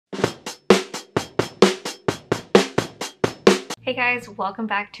Hey guys, welcome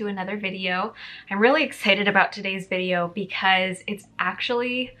back to another video. I'm really excited about today's video because it's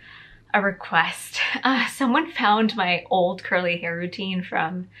actually a request. Someone found my old curly hair routine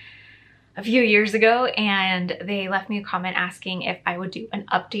from a few years ago and they left me a comment asking if I would do an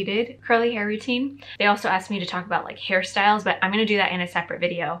updated curly hair routine. They also asked me to talk about like hairstyles, but I'm gonna do that in a separate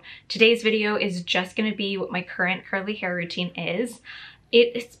video. Today's video is just gonna be what my current curly hair routine is.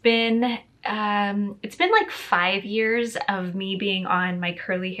 It's been like 5 years of me being on my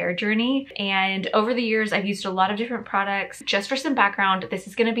curly hair journey, and over the years I've used a lot of different products. Just for some background, this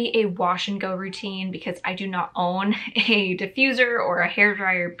is going to be a wash and go routine because I do not own a diffuser or a hair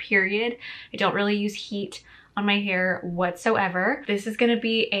dryer, period. I don't really use heat on my hair whatsoever. This is going to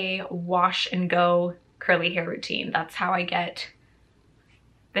be a wash and go curly hair routine. That's how I get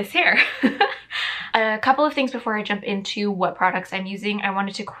this hair. A couple of things before I jump into what products I'm using. I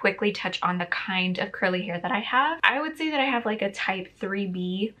wanted to quickly touch on the kind of curly hair that I have. I would say that I have like a type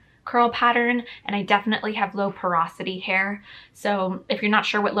 3B curl pattern, and I definitely have low porosity hair. So if you're not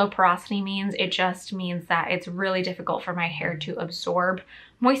sure what low porosity means, it just means that it's really difficult for my hair to absorb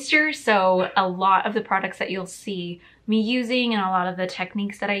moisture. So a lot of the products that you'll see me using and a lot of the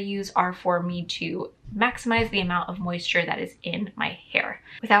techniques that I use are for me to maximize the amount of moisture that is in my hair.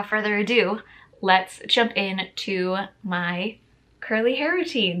 Without further ado, let's jump into my curly hair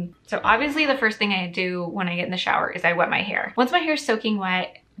routine. So obviously the first thing I do when I get in the shower is I wet my hair. Once my hair is soaking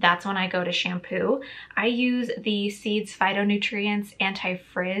wet, that's when I go to shampoo. I use the Seeds Phytonutrients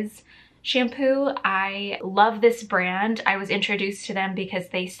Anti-Frizz shampoo. I love this brand. I was introduced to them because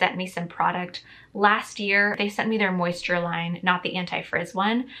they sent me some product last year. They sent me their moisture line, not the anti-frizz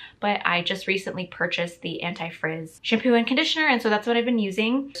one, but I just recently purchased the anti-frizz shampoo and conditioner, and so that's what I've been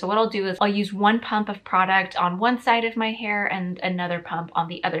using. So what I'll do is I'll use one pump of product on one side of my hair and another pump on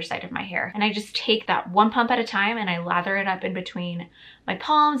the other side of my hair. And I just take that one pump at a time and I lather it up in between my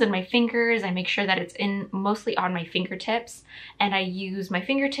palms and my fingers. I make sure that it's in mostly on my fingertips, and I use my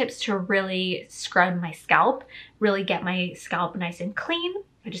fingertips to really scrub my scalp, really get my scalp nice and clean.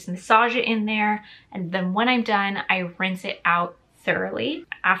 I just massage it in there, and then when I'm done, I rinse it out thoroughly.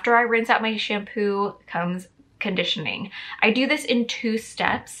 After I rinse out my shampoo comes conditioning. I do this in 2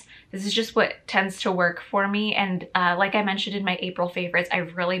 steps. This is just what tends to work for me, and like I mentioned in my April favorites,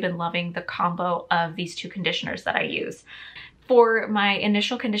 I've really been loving the combo of these 2 conditioners that I use. For my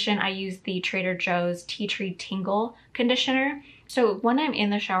initial condition, I use the Trader Joe's Tea Tree Tingle conditioner. So when I'm in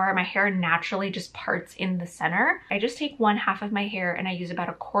the shower, my hair naturally just parts in the center. I just take 1/2 of my hair and I use about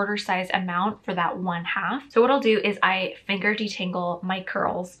a 1/4 size amount for that 1/2. So what I'll do is I finger detangle my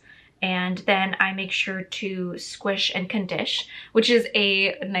curls, and then I make sure to squish and condish, which is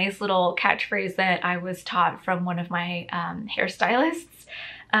a nice little catchphrase that I was taught from one of my hairstylists.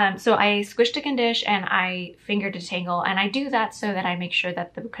 So I squish to condish and I finger detangle, and I do that so that I make sure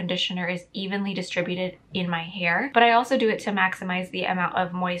that the conditioner is evenly distributed in my hair, but I also do it to maximize the amount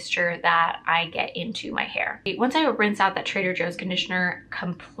of moisture that I get into my hair. Once I rinse out that Trader Joe's conditioner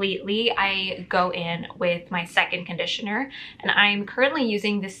completely, I go in with my second conditioner, and I'm currently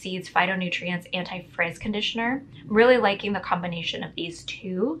using the Seeds Phytonutrients Anti-Frizz conditioner. I'm really liking the combination of these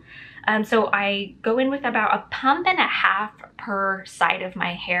 2. So I go in with about 1.5 pumps per side of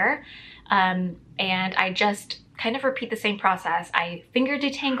my hair, and I just kind of repeat the same process. I finger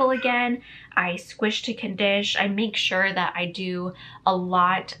detangle again, I squish to condish, I make sure that I do a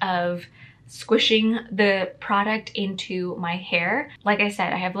lot of squishing the product into my hair. Like I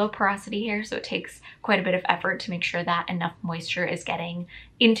said, I have low porosity hair, so it takes quite a bit of effort to make sure that enough moisture is getting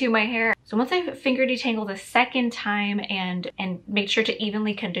into my hair. So once I finger detangle the second time and make sure to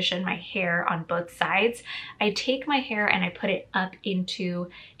evenly condition my hair on both sides, I take my hair and I put it up into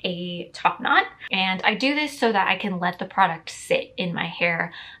a top knot. And I do this so that I can let the product sit in my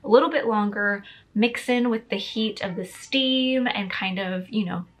hair a little bit longer, mix in with the heat of the steam, and kind of, you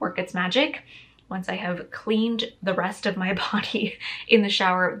know, work its magic. Once I have cleaned the rest of my body in the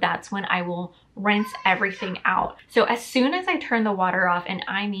shower, that's when I will rinse everything out. So as soon as I turn the water off, and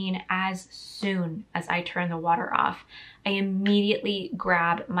I mean as soon as I turn the water off, I immediately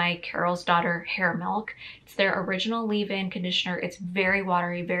grab my Carol's Daughter hair milk. It's their original leave-in conditioner. It's very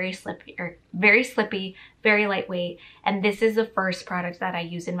watery, very slippy, very lightweight, and this is the first product that I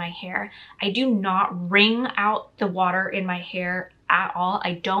use in my hair. I do not wring out the water in my hair at all.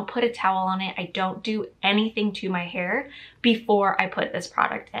 I don't put a towel on it. I don't do anything to my hair before I put this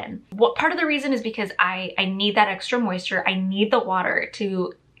product in. What part of the reason is because I need that extra moisture. I need the water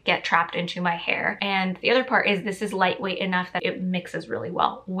to get trapped into my hair. And the other part is this is lightweight enough that it mixes really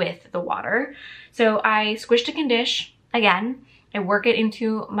well with the water. So I squish to condish again, I work it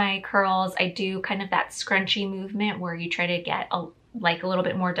into my curls. I do kind of that scrunchy movement where you try to get a little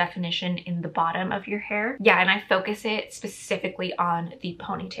bit more definition in the bottom of your hair. Yeah, and I focus it specifically on the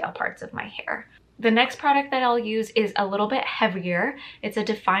ponytail parts of my hair. The next product that I'll use is a little bit heavier. It's a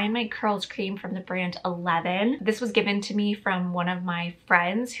Define My Curls cream from the brand 11. This was given to me from one of my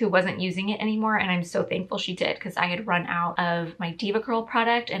friends who wasn't using it anymore, and I'm so thankful she did because I had run out of my Diva Curl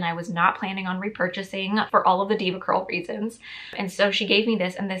product and I was not planning on repurchasing for all of the Diva Curl reasons. And so she gave me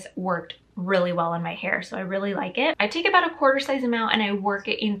this, and this worked really well in my hair, so I really like it. I take about a quarter size amount and I work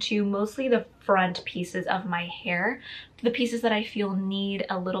it into mostly the front pieces of my hair, the pieces that I feel need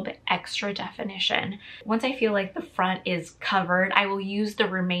a little bit extra definition. Once I feel like the front is covered, I will use the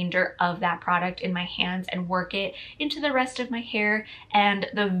remainder of that product in my hands and work it into the rest of my hair, and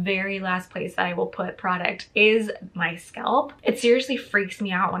the very last place that I will put product is my scalp. It seriously freaks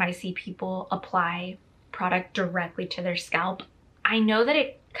me out when I see people apply product directly to their scalp. I know that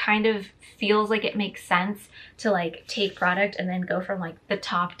it kind of feels like it makes sense to like take product and then go from like the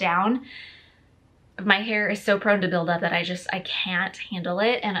top down. My hair is so prone to buildup that I can't handle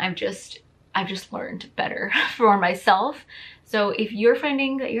it, and I've just learned better for myself. So if you're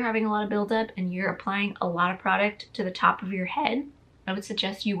finding that you're having a lot of buildup and you're applying a lot of product to the top of your head, I would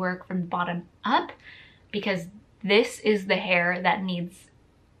suggest you work from the bottom up, because this is the hair that needs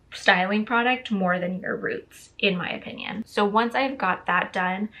styling product more than your roots, in my opinion. So once I've got that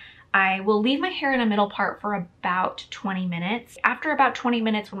done, I will leave my hair in a middle part for about 20 minutes. After about 20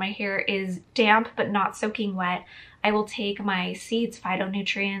 minutes, when my hair is damp but not soaking wet, I will take my Seeds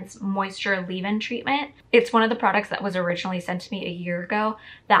Phytonutrients Moisture Leave-In Treatment. It's one of the products that was originally sent to me a year ago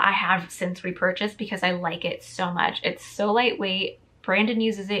that I have since repurchased because I like it so much. It's so lightweight. Brandon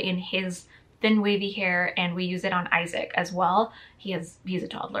uses it in his thin wavy hair, and we use it on Isaac as well. He's a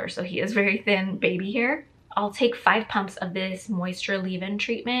toddler, so he has very thin baby hair. I'll take 5 pumps of this moisture leave-in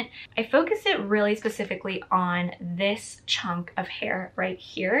treatment. I focus it really specifically on this chunk of hair right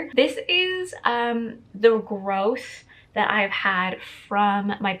here. This is the growth that I've had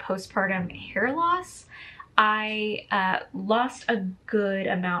from my postpartum hair loss. I lost a good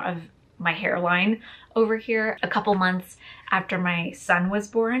amount of my hairline over here a couple months after my son was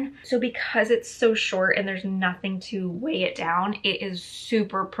born. So because it's so short and there's nothing to weigh it down, it is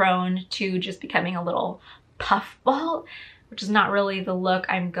super prone to just becoming a little puff ball, which is not really the look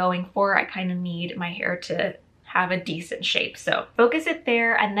I'm going for. I kind of need my hair to have a decent shape. So focus it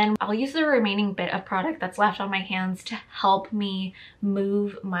there, and then I'll use the remaining bit of product that's left on my hands to help me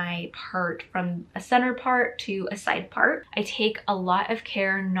move my part from a center part to a side part. I take a lot of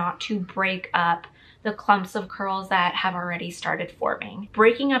care not to break up the clumps of curls that have already started forming.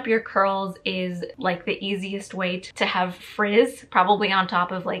 Breaking up your curls is like the easiest way to have frizz, probably on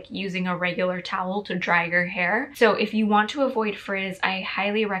top of like using a regular towel to dry your hair. So if you want to avoid frizz, I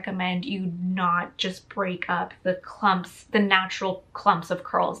highly recommend you not just break up the clumps, the natural clumps of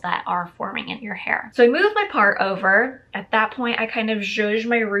curls that are forming in your hair. So I move my part over. At that point, I kind of zhuzh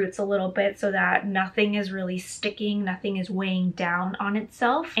my roots a little bit so that nothing is really sticking, nothing is weighing down on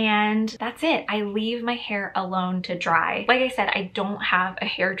itself. And that's it. I leave my hair alone to dry. Like I said, I don't have a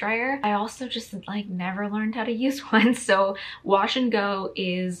hair dryer. I also just like never learned how to use one. So wash and go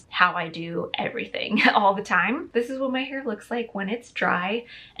is how I do everything all the time. This is what my hair looks like when it's dry.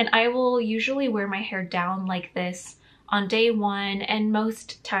 And I will usually wear my hair down like this on day 1 and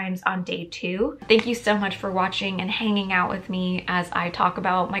most times on day 2. Thank you so much for watching and hanging out with me as I talk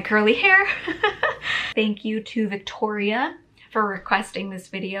about my curly hair. Thank you to Victoria for requesting this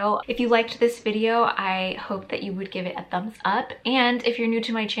video. If you liked this video, I hope that you would give it a thumbs up. And if you're new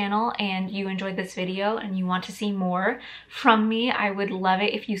to my channel and you enjoyed this video and you want to see more from me, I would love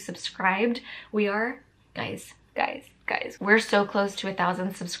it if you subscribed. We are, guys, we're so close to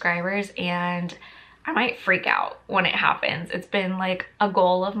 1,000 subscribers, and I might freak out when it happens. It's been like a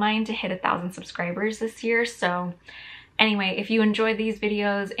goal of mine to hit 1,000 subscribers this year. So anyway, if you enjoyed these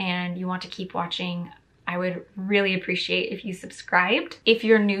videos and you want to keep watching, I would really appreciate if you subscribed. If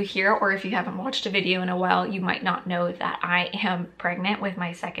you're new here or if you haven't watched a video in a while, you might not know that I am pregnant with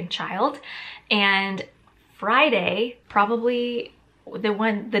my second child. And Friday, probably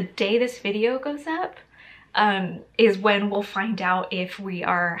the day this video goes up, is when we'll find out if we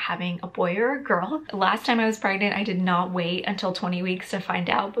are having a boy or a girl. Last time I was pregnant, I did not wait until 20 weeks to find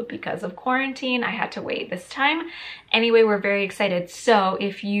out, but because of quarantine, I had to wait this time. Anyway, we're very excited. So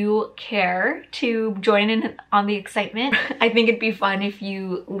if you care to join in on the excitement, I think it'd be fun if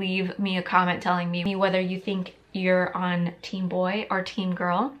you leave me a comment telling me whether you think you're on team boy or team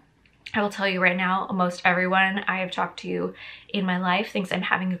girl. I will tell you right now, most everyone I have talked to in my life thinks I'm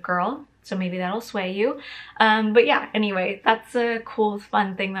having a girl. So maybe that'll sway you. But yeah, anyway, that's a cool,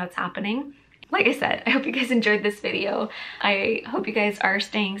 fun thing that's happening. Like I said, I hope you guys enjoyed this video. I hope you guys are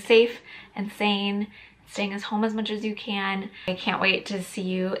staying safe and sane, staying at home as much as you can. I can't wait to see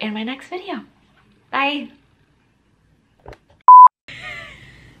you in my next video. Bye.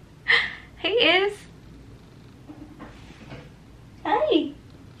 Hey, Iz. Hi.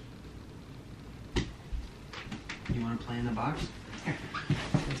 You want to play in the box? Here,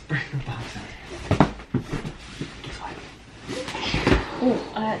 let's bring the box out.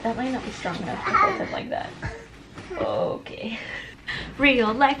 Oh, that might not be strong enough to hold it like that. Okay.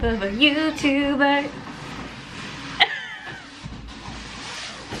 Real life of a YouTuber.